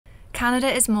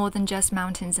Canada is more than just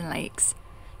mountains and lakes.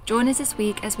 Join us this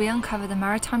week as we uncover the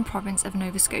maritime province of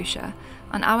Nova Scotia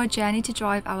on our journey to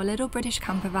drive our little British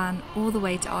camper van all the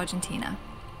way to Argentina.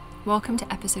 Welcome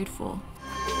to episode 4.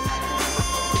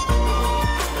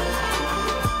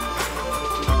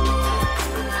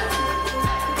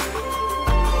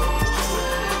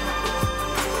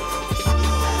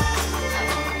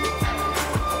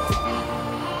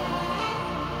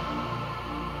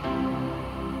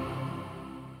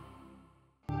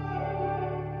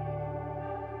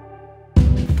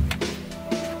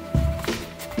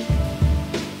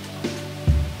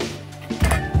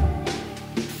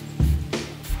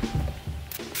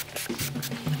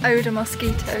 Oda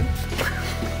mosquito.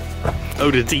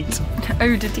 Oda deet.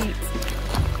 Oda deet.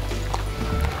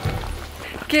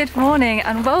 Good morning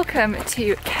and welcome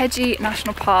to Kejimkujik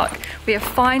National Park. We have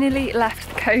finally left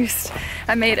the coast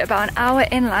and made it about an hour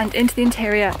inland into the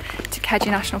interior to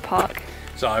Kejimkujik National Park.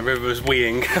 Sorry, the river was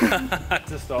weeing. Had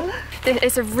to stop.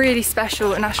 It's a really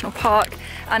special national park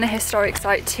and a historic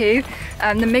site too.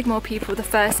 The Mi'kmaq people, the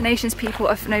First Nations people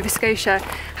of Nova Scotia,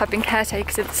 have been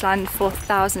caretakers of this land for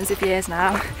thousands of years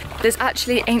now. There's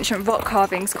actually ancient rock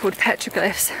carvings called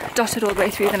petroglyphs dotted all the way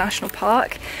through the national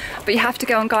park, but you have to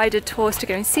go on guided tours to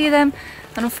go and see them,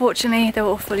 and unfortunately they were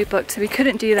all fully booked, so we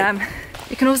couldn't do them.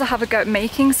 You can also have a go at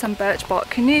making some birch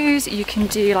bark canoes. You can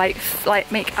do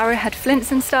like make arrowhead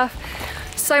flints and stuff.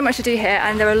 So much to do here,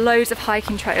 and there are loads of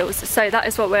hiking trails, so that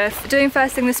is what we're doing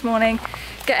first thing this morning,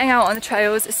 getting out on the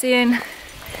trails, seeing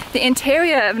the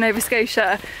interior of Nova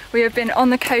Scotia. We have been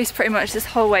on the coast pretty much this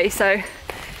whole way, so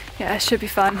yeah, it should be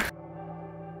fun.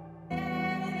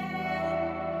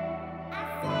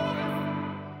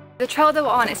 The trail that we're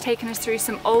on is taking us through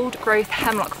some old growth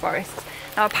hemlock forests.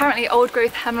 Now apparently old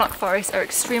growth hemlock forests are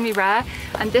extremely rare,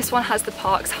 and this one has the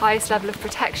park's highest level of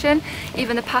protection.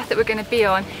 Even the path that we're going to be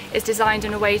on is designed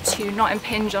in a way to not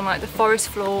impinge on like the forest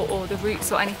floor or the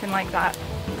roots or anything like that.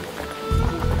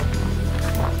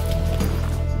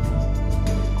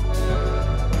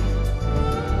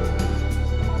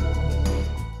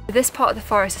 This part of the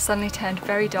forest has suddenly turned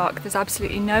very dark. There's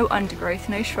absolutely no undergrowth,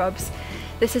 no shrubs.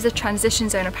 This is a transition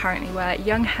zone apparently where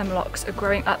young hemlocks are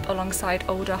growing up alongside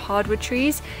older hardwood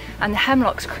trees, and the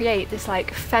hemlocks create this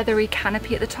like feathery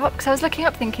canopy at the top. Because I was looking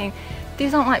up thinking,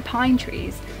 these aren't like pine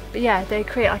trees, but yeah, they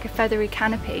create like a feathery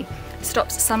canopy. It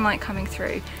stops sunlight coming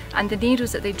through, and the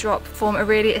needles that they drop form a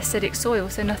really acidic soil,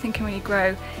 so nothing can really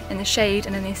grow in the shade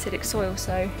and in the acidic soil,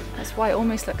 so that's why it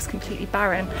almost looks completely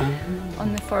barren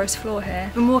on the forest floor here.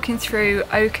 I've been walking through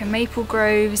oak and maple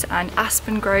groves and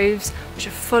aspen groves, which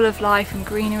are full of life and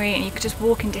greenery, and you could just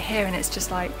walk into here and it's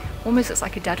just like, almost looks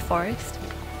like a dead forest.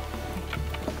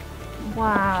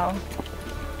 Wow,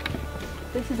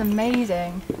 this is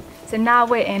amazing. So now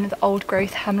we're in the old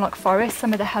growth hemlock forest.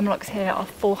 Some of the hemlocks here are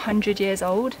 400 years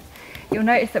old. You'll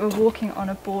notice that we're walking on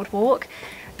a boardwalk.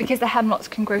 Because the hemlocks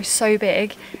can grow so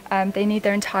big, they need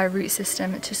their entire root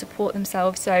system to support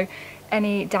themselves, so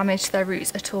any damage to their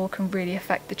roots at all can really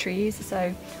affect the trees.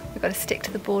 So we've got to stick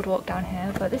to the boardwalk down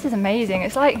here, but this is amazing.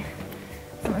 It's like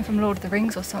something from Lord of the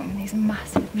Rings or something, these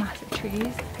massive, massive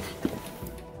trees.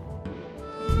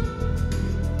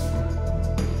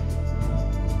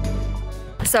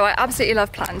 So I absolutely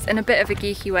love plants in a bit of a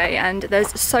geeky way, and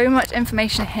there's so much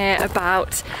information here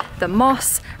about the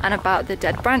moss and about the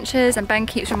dead branches, and Ben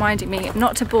keeps reminding me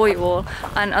not to bore you all,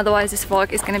 and otherwise this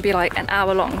vlog is going to be like an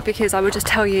hour long, because I will just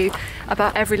tell you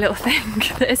about every little thing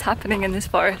that is happening in this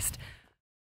forest.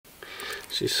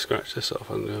 She scratched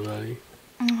herself under her belly.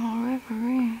 Oh,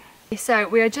 Reverie. So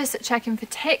we are just checking for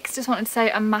ticks. Just wanted to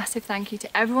say a massive thank you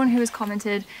to everyone who has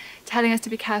commented telling us to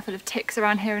be careful of ticks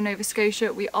around here in Nova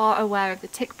Scotia. We are aware of the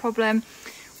tick problem.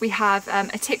 We have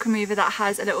a tick remover that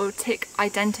has a little tick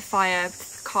identifier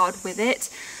card with it.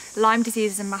 Lyme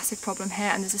disease is a massive problem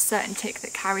here, and there's a certain tick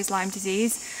that carries Lyme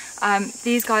disease.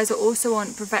 These guys are also on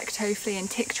Brevecto flea and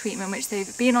tick treatment, which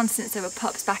they've been on since they were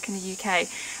pups back in the UK.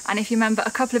 And if you remember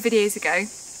a couple of videos ago,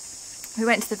 we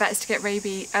went to the vets to get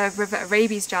a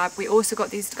rabies jab. We also got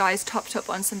these guys topped up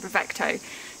on some Brevecto.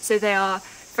 So they are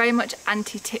very much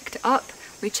anti-ticked up.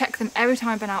 We check them every time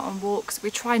I've been out on walks. We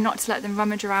try not to let them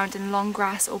rummage around in long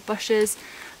grass or bushes.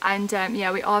 And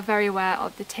yeah, we are very aware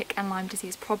of the tick and Lyme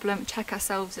disease problem. Check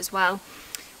ourselves as well.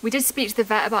 We did speak to the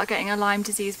vet about getting a Lyme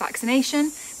disease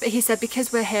vaccination, but he said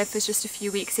because we're here for just a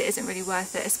few weeks, it isn't really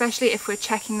worth it, especially if we're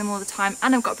checking them all the time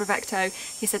and I've got Brevecto.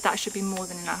 He said that should be more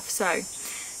than enough. So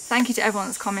thank you to everyone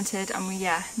that's commented, and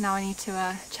now I need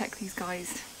to check these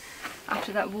guys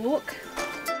after that walk.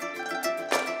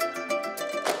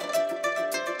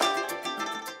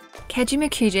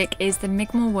 Kejimkujik is the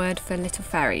Mi'kmaq word for little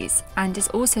fairies and is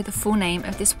also the full name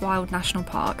of this wild national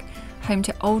park, home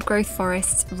to old growth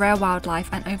forests, rare wildlife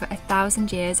and over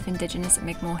 1,000 years of indigenous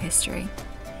Mi'kmaq history.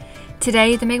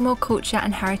 Today, the Mi'kmaq culture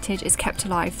and heritage is kept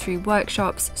alive through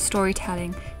workshops,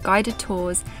 storytelling, guided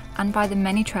tours and by the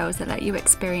many trails that let you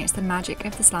experience the magic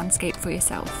of this landscape for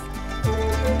yourself.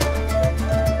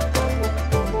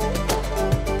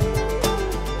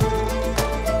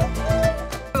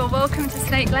 Welcome to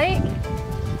Snake Lake.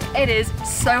 It is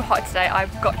so hot today,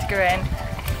 I've got to go in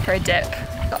for a dip.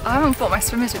 I haven't brought my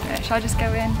swimmers with me, shall I just go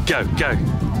in? Go, go,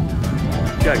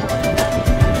 go.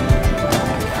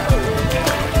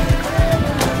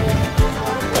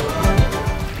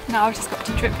 Now I've just got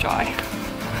to drip dry.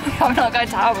 I'm not going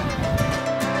to towel.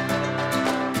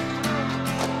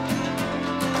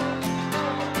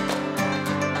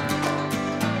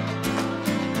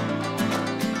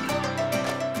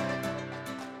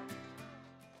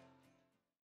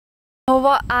 Oh,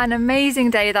 what an amazing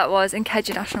day that was in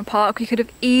Kejimkujik National Park. We could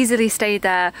have easily stayed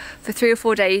there for 3 or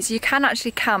 4 days. You can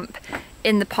actually camp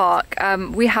in the park.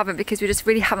 We haven't because we just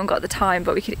really haven't got the time,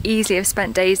 but we could easily have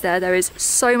spent days there. There is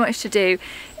so much to do.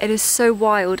 It is so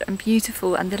wild and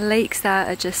beautiful and the lakes there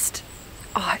are just,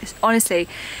 oh, it's honestly,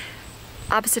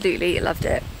 absolutely loved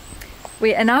it.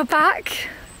 We are now back.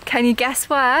 Can you guess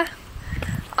where?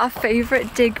 Our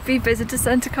favourite Digby Visitor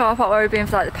Centre car park where we've been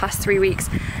for like the past 3 weeks.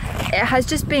 It has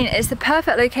just been, it's the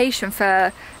perfect location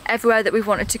for everywhere that we've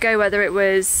wanted to go, whether it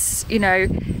was, you know,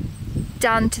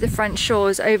 down to the French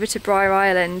shores, over to Briar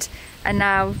Island, and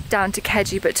now down to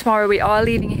Keji. But tomorrow we are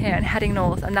leaving here and heading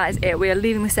north, and that is it. We are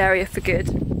leaving this area for good.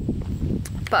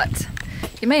 But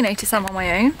you may notice I'm on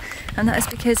my own, and that is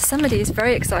because somebody is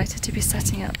very excited to be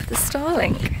setting up the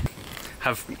Starlink.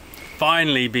 Have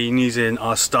finally been using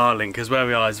our Starlink, because where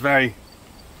we are is very,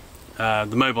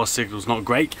 the mobile signal's not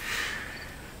great.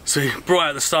 So we brought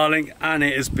out the Starlink and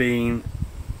it has been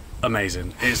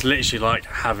amazing. It's literally like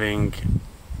having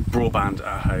broadband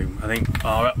at home. I think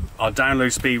our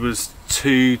download speed was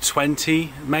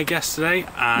 220 meg yesterday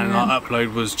and our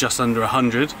upload was just under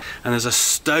 100. And there's a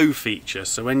stow feature,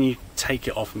 so when you take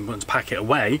it off and want to pack it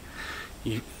away,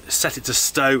 you set it to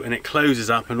stow and it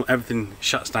closes up and everything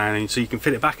shuts down, and so you can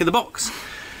fit it back in the box.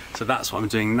 So that's what I'm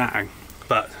doing now.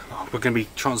 But we're going to be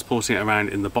transporting it around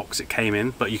in the box it came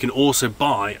in, but you can also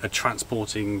buy a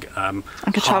transporting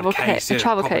like a travel case,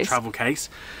 travel case,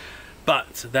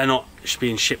 but they're not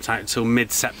being shipped out until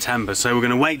mid-September, so we're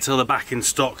going to wait till they're back in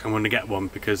stock and we're going to get one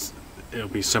because it'll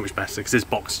be so much better, because this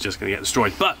box is just going to get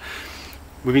destroyed. But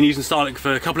we've been using Starlink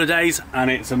for a couple of days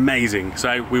and it's amazing,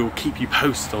 so we will keep you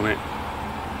posted on it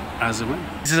as it went.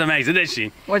 This is amazing, isn't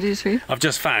she? What did you see? I've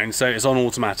just found, so it's on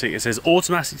automatic. It says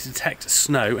automatically detect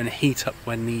snow and heat up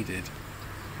when needed.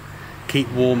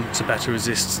 Keep warm to better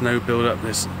resist snow build up.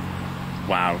 This,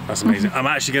 wow, that's amazing. I'm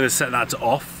actually going to set that to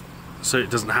off so it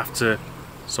doesn't have to.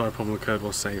 Sorry, problem occurred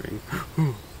while saving.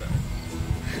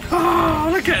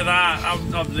 Oh, look at that!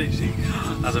 I'm literally,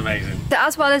 that's amazing. So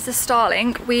as well as the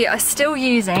Starlink, we are still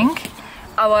using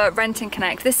our Rent and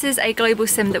Connect. This is a global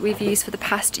SIM that we've used for the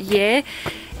past year.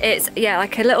 It's, yeah,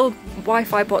 like a little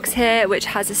Wi-Fi box here which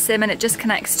has a SIM and it just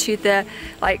connects to the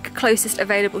like closest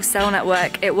available cell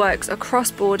network. It works across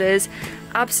borders.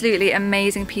 Absolutely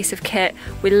amazing piece of kit.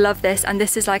 We love this, and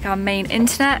this is like our main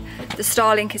internet. The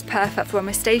Starlink is perfect for when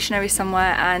we're stationary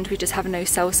somewhere and we just have no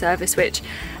cell service, which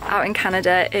out in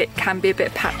Canada it can be a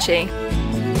bit patchy.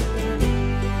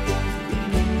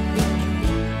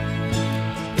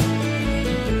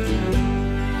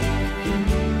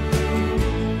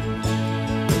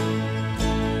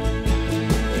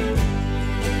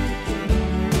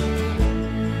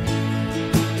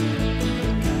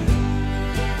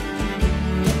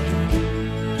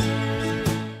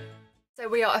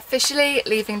 We are officially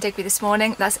leaving Digby this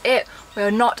morning. That's it. We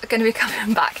are not going to be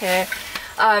coming back here.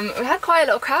 We had quite a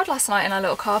little crowd last night in our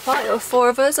little car park. There were 4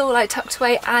 of us, all like tucked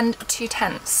away, and 2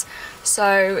 tents.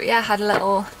 So yeah, had a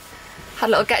little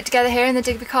get together here in the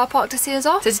Digby car park to see us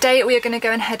off. So today we are going to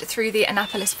go and head through the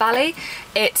Annapolis Valley.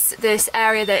 It's this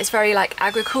area that is very like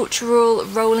agricultural,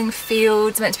 rolling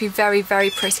fields, meant to be very, very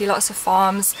pretty, lots of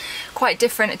farms, quite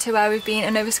different to where we've been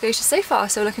in Nova Scotia so far.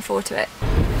 So we're looking forward to it.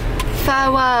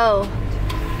 Farewell,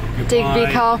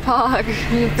 Digby car park.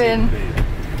 You've been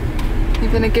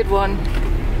a good one.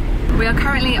 We are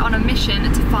currently on a mission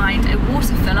to find a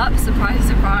water fill-up, surprise,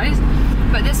 surprise.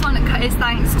 But this one is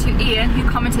thanks to Ian, who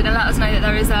commented and let us know that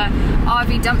there is a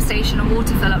RV dump station and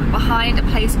water fill-up behind a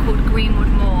place called Greenwood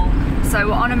Mall. So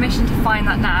we're on a mission to find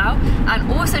that now. And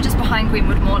also just behind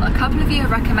Greenwood Mall, a couple of you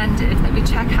have recommended that we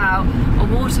check out a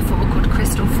waterfall called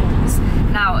Crystal Falls.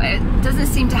 Now it doesn't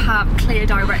seem to have clear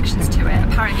directions to it.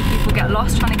 Apparently people get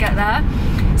lost trying to get there.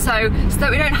 So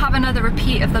that we don't have another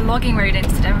repeat of the logging road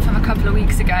incident from a couple of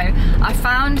weeks ago, I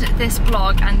found this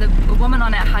blog and the woman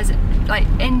on it has like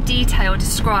in detail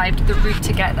described the route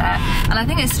to get there, and I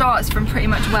think it starts from pretty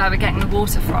much where we're getting the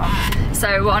water from.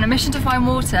 So we're on a mission to find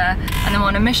water, and then we're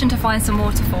on a mission to find some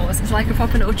waterfalls. It's like a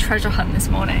proper little treasure hunt this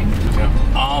morning. Yeah.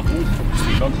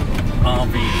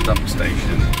 RV dump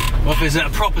station. Well, if there's a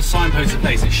proper signposted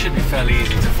place, it should be fairly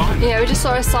easy to find. Yeah, we just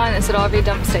saw a sign that said RV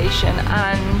dump station,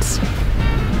 and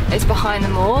it's behind the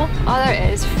mall. Oh, there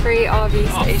it is, free RV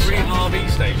station. Free RV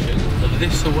station, but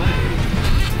this away.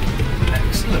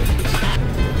 Excellent.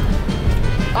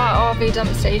 Our RV dump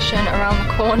station around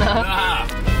the corner. Ah.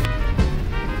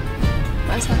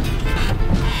 Where's that?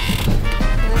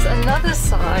 There's another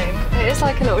sign. It is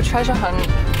like a little treasure hunt.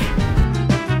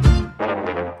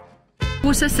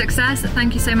 Water success,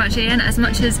 thank you so much, Ian. As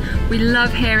much as we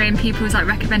love hearing people's like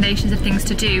recommendations of things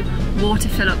to do, water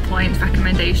fill-up point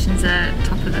recommendations are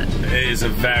top of it. It is a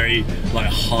very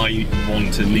like high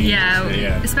want and need.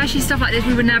 Yeah, especially stuff like this.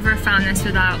 We would never have found this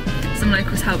without some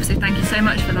locals' help, so thank you so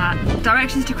much for that.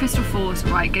 Directions to Crystal Falls,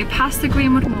 right, go past the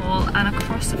Greenwood Mall and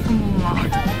across from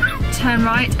Walmart. Turn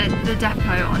right at the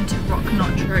depot onto Rock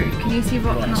Notch Road. Can you see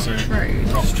Rock Notch Road?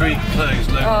 Street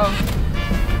closed, look. Oh.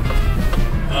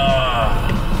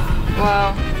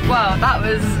 Wow. Well, that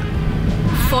was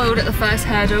foiled at the first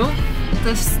hurdle.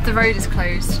 The road is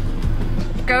closed.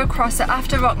 Go across it.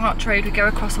 After Rock Notch Road, we go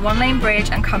across a one-lane bridge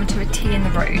and come to a T in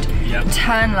the road. Yep.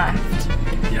 Turn left.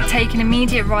 Yep. Take an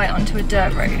immediate right onto a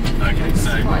dirt road. Okay,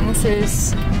 so. Right, and this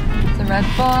is the red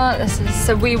bar.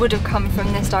 So we would have come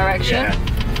from this direction. Yeah.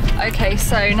 Okay,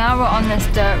 so now we're on this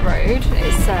dirt road.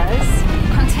 It says,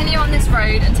 continue on this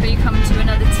road until you come to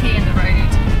another T in the road.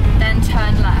 Then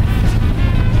turn left.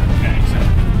 Okay, so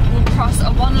we'll cross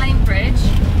a one-lane bridge.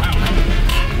 Wow.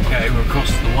 Okay, we'll cross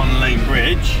the one-lane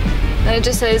bridge. Then it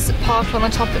just says park on the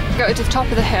top, go to the top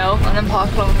of the hill and then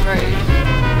park along the road.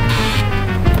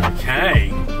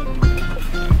 Okay.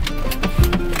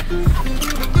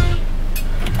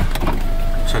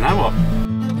 So now what?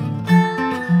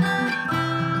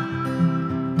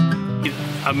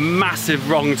 A massive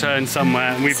wrong turn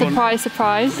somewhere, and we've surprise.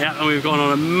 Yeah, and we've gone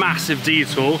on a massive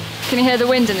detour. Can you hear the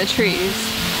wind in the trees?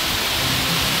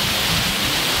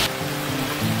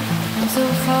 I'm so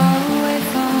far away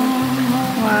from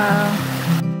home. Wow.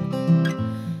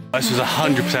 This was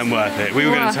 100% worth it. We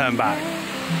were going to turn back.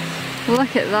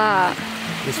 Look at that.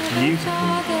 It's beautiful.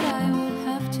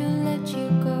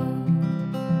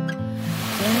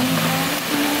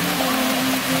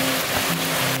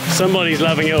 Somebody's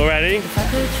loving it already.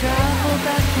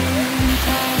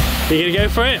 You gonna go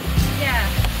for it? Yeah.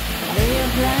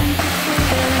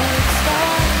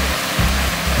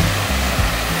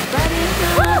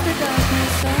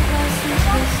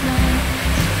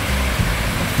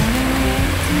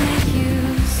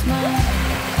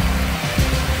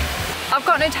 I've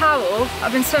got no towel.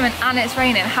 I've been swimming and it's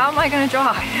raining. How am I going to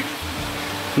dry?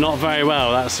 Not very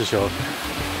well, that's for sure.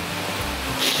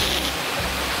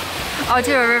 I'll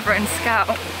do a river and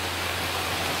scout.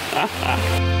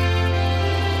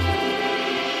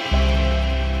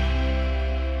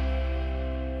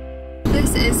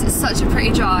 This is such a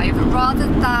pretty drive. Rather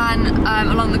than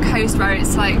along the coast where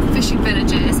it's like fishing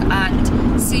villages and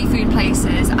seafood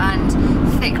places and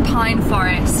thick pine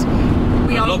forest.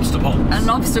 Lobster pots. And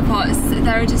lobster pots.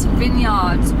 There are just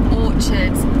vineyards,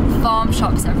 orchards, farm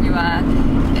shops everywhere.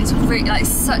 It's really like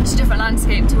such a different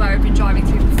landscape to where I've been driving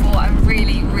through before, and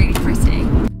really, really pretty.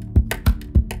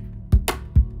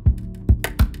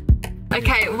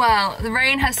 Okay, well, the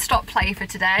rain has stopped play for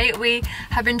today. We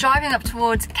have been driving up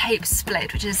towards Cape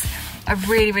Split, which is a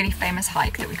really, really famous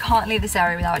hike that we can't leave this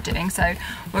area without doing. So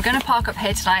we're going to park up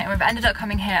here tonight, and we've ended up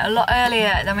coming here a lot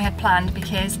earlier than we had planned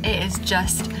because it is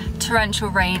just torrential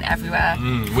rain everywhere.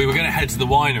 We were going to head to the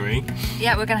winery.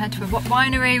 Yeah, we're going to head to a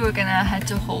winery, we're going to head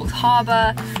to Halls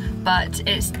Harbour, but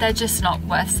they're just not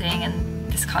worth seeing in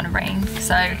this kind of rain.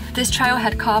 So this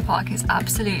trailhead car park is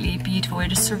absolutely beautiful. We're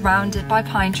just surrounded by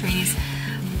pine trees,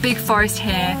 big forest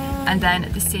here, and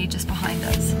then the sea just behind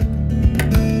us.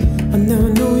 I never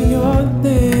knew your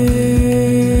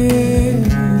name.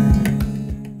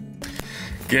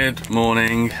 Good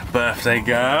morning, birthday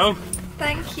girl.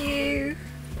 Thank you.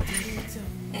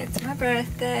 It's my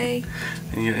birthday.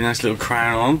 And you get a nice little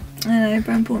crown on. I know,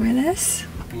 Bram bought me this.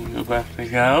 Your birthday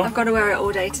girl. I've got to wear it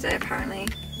all day today apparently,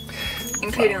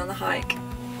 including on the hike.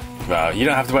 Well, you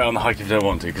don't have to wait on the hike if you don't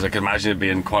want to, because I can imagine it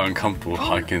being quite uncomfortable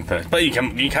hiking Thursday. But you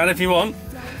can if you want.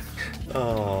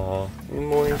 Oh, good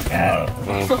morning.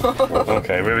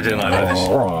 Okay, we were doing like this.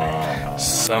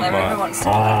 River wants to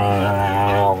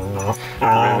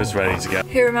River's ready to go.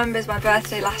 Who remembers my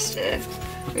birthday last year?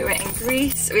 We were in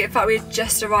Greece. In fact, we had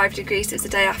just arrived in Greece. It was the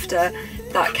day after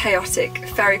that chaotic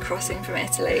ferry crossing from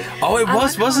Italy. Oh, it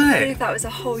was, wasn't it? I believe that was a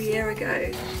whole year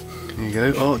ago. There you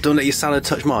go. Oh, don't let your salad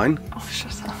touch mine. Oh,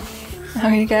 shut up.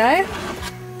 There we go.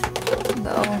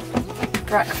 Little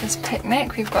breakfast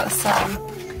picnic. We've got some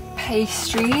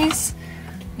pastries.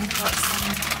 We've got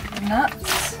some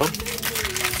nuts.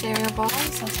 Cereal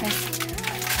bars.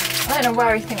 I don't know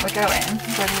where we think we're going.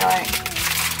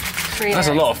 Really like That's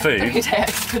a lot of food. 3-day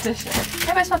expedition.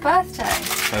 Yeah, but it's my birthday.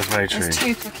 That's very true. There's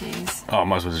 2 cookies. Oh, I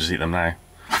might as well just eat them now.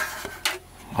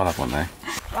 I'll have one now.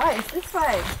 Right, it's this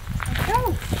way. Let's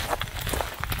go.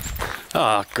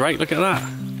 Ah, great, look at that.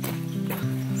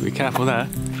 Be careful there.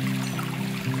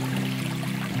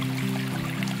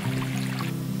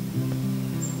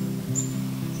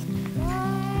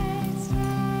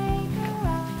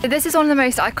 This is one of the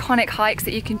most iconic hikes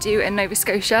that you can do in Nova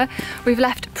Scotia. We've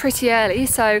left pretty early,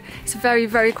 so it's very,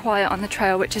 very quiet on the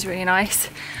trail, which is really nice.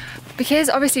 Because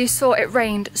obviously you saw it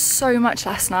rained so much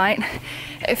last night,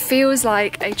 it feels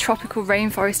like a tropical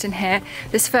rainforest in here.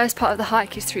 This first part of the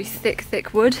hike is through thick,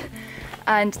 thick wood,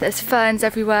 and there's ferns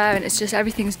everywhere, and it's just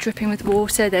everything's dripping with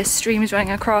water. There's streams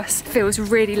running across. It feels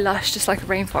really lush, just like a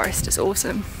rainforest. It's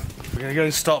awesome. We're gonna go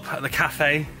and stop at the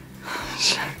cafe.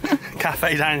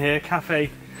 Cafe down here, cafe.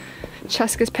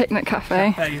 Cheska's Picnic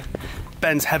Cafe. Cafe.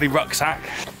 Ben's heavy rucksack.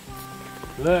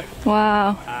 Look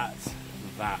Wow. at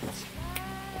that.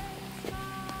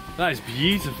 That is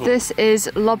beautiful. This is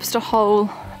Lobster Hole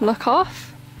Look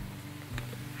Off.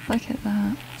 Look at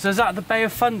that. So is that the Bay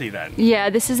of Fundy then?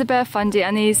 Yeah, this is the Bay of Fundy,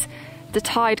 and the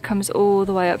tide comes all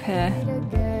the way up here.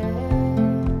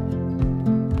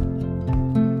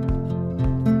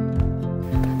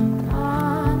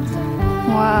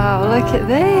 Wow, look at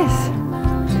this.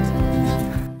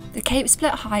 The Cape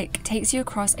Split hike takes you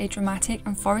across a dramatic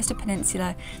and forested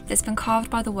peninsula that's been carved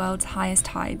by the world's highest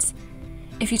tides.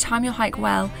 If you time your hike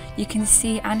well, you can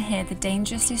see and hear the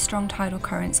dangerously strong tidal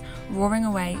currents roaring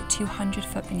away 200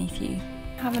 foot beneath you.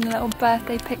 Having a little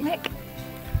birthday picnic.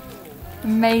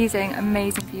 Amazing,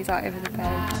 amazing views out over the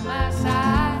bay.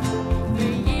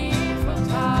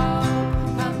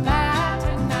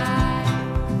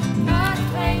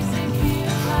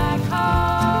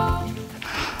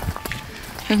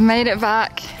 We've made it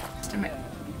back.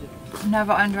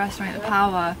 Never underestimate the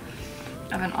power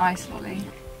of an ice lolly.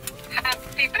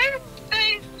 Happy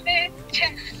birthday,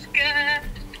 Francesca.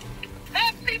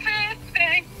 Happy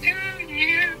birthday to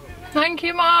you. Thank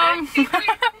you, Mom.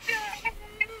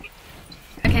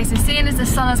 Okay, so seeing as the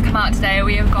sun has come out today,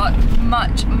 we have got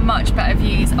much, much better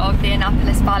views of the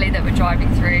Annapolis Valley that we're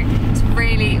driving through. It's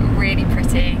really, really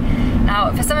pretty. Now,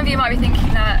 for some of you might be thinking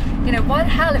that, you know, why the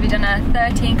hell have you done a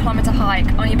 13-kilometre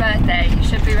hike on your birthday? You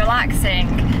should be relaxing.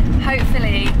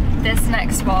 Hopefully, this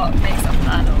next spot makes up for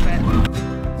that a little bit.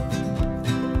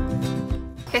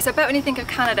 Okay, so I bet when you think of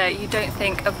Canada, you don't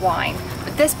think of wine.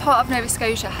 But this part of Nova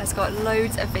Scotia has got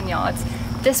loads of vineyards.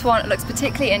 This one looks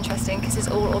particularly interesting because it's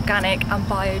all organic and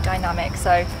biodynamic,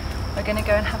 so we're gonna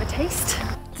go and have a taste.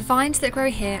 The vines that grow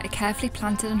here are carefully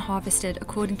planted and harvested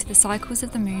according to the cycles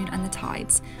of the moon and the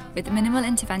tides, with minimal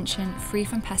intervention, free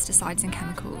from pesticides and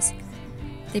chemicals.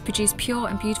 They produce pure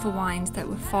and beautiful wines that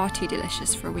were far too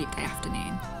delicious for a weekday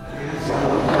afternoon.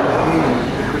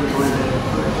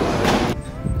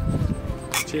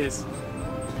 Cheers.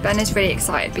 Ben is really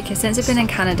excited because since he's been in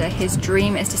Canada, his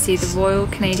dream is to see the Royal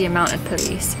Canadian Mounted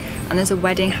Police, and there's a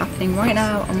wedding happening right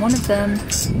now, and one of them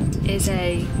is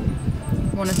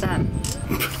one of them.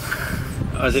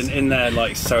 As in their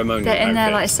like ceremonial They're in outfits.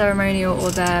 their like ceremonial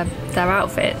or their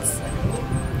outfits.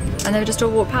 And they've just all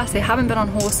walked past. They haven't been on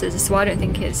horses, so I don't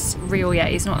think it's real yet.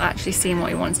 He's not actually seen what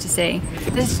he wants to see.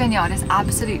 This vineyard is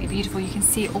absolutely beautiful. You can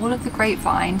see all of the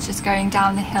grapevines just going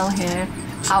down the hill here,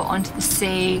 out onto the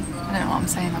sea. I don't know what I'm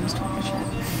saying, I'm just talking shit.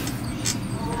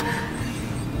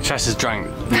 Chess has drank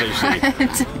literally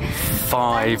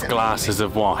 5 glasses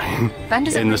of wine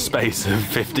in the space of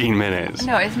 15 minutes.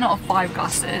 No, it's not 5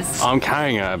 glasses. I'm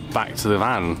carrying her back to the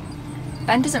van.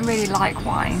 Ben doesn't really like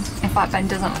wine. In fact, Ben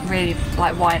doesn't really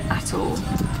like wine at all.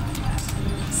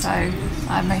 So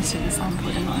I most of the sample,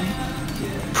 didn't I?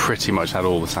 Pretty much had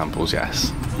all the samples,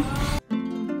 yes.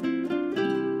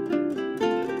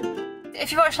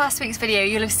 If you watched last week's video,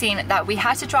 you'll have seen that we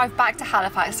had to drive back to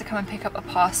Halifax to come and pick up a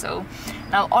parcel.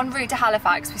 Now, en route to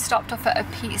Halifax, we stopped off at a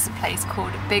pizza place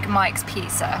called Big Mike's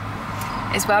Pizza.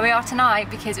 is where we are tonight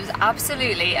because it was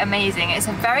absolutely amazing. It's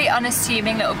a very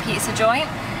unassuming little pizza joint.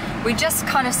 We just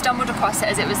kind of stumbled across it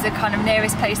as it was the kind of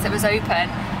nearest place that was open,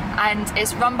 and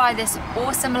it's run by this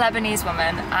awesome Lebanese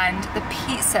woman, and the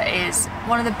pizza is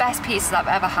one of the best pizzas I've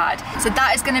ever had. So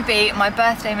that is going to be my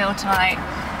birthday meal tonight.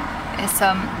 Is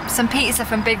some pizza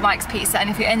from Big Mike's Pizza, and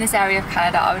if you're in this area of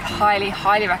Canada, I would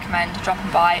highly recommend dropping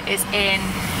by. It's in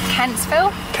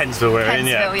Kentsville. Kentsville we're in,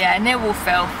 yeah. Kentsville, yeah, near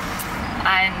Wolfville,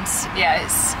 and yeah,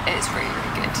 it's really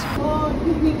good. Or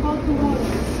give me all the water.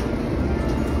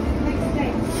 Next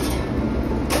day.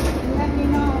 Let me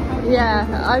know how to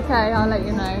Yeah, okay, I'll let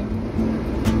you know.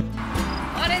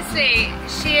 Honestly,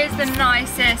 she is the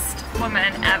nicest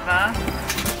woman ever.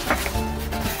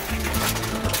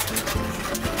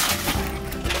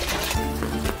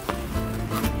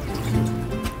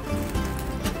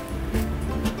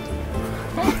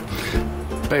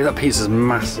 Babe, that pizza's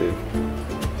massive.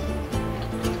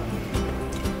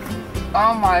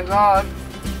 Oh my god.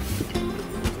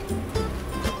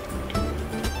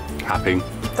 Happy.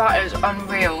 That is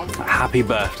unreal. Happy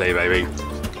birthday, baby.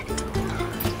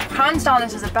 Hands down,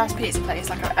 this is the best pizza place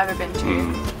like I've ever been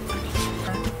to.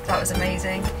 That was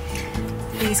amazing.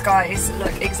 These guys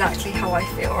look exactly how I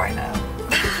feel right now.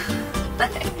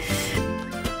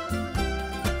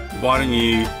 Why don't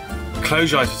you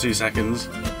close your eyes for 2 seconds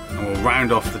and we'll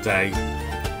round off the day.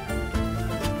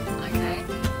 Okay.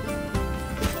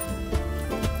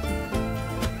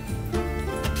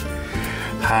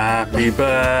 Happy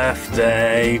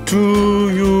birthday to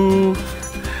you.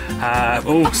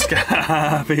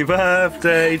 Happy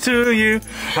birthday to you.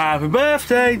 Happy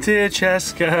birthday, dear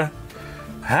Cheska.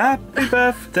 Happy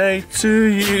birthday to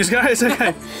you. Guys,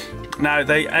 okay. Now,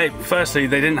 firstly,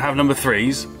 they didn't have number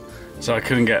 3s, so I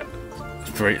couldn't get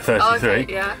 33. Okay,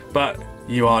 yeah. But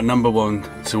you are number 1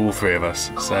 to all 3 of us.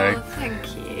 So Oh,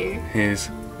 thank you. here's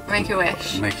Make a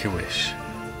wish. make a wish.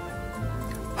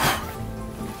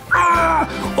 Ah!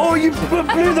 Oh, you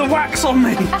blew the wax on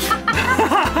me.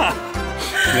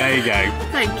 There you go.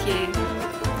 Thank you.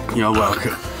 You're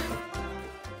welcome.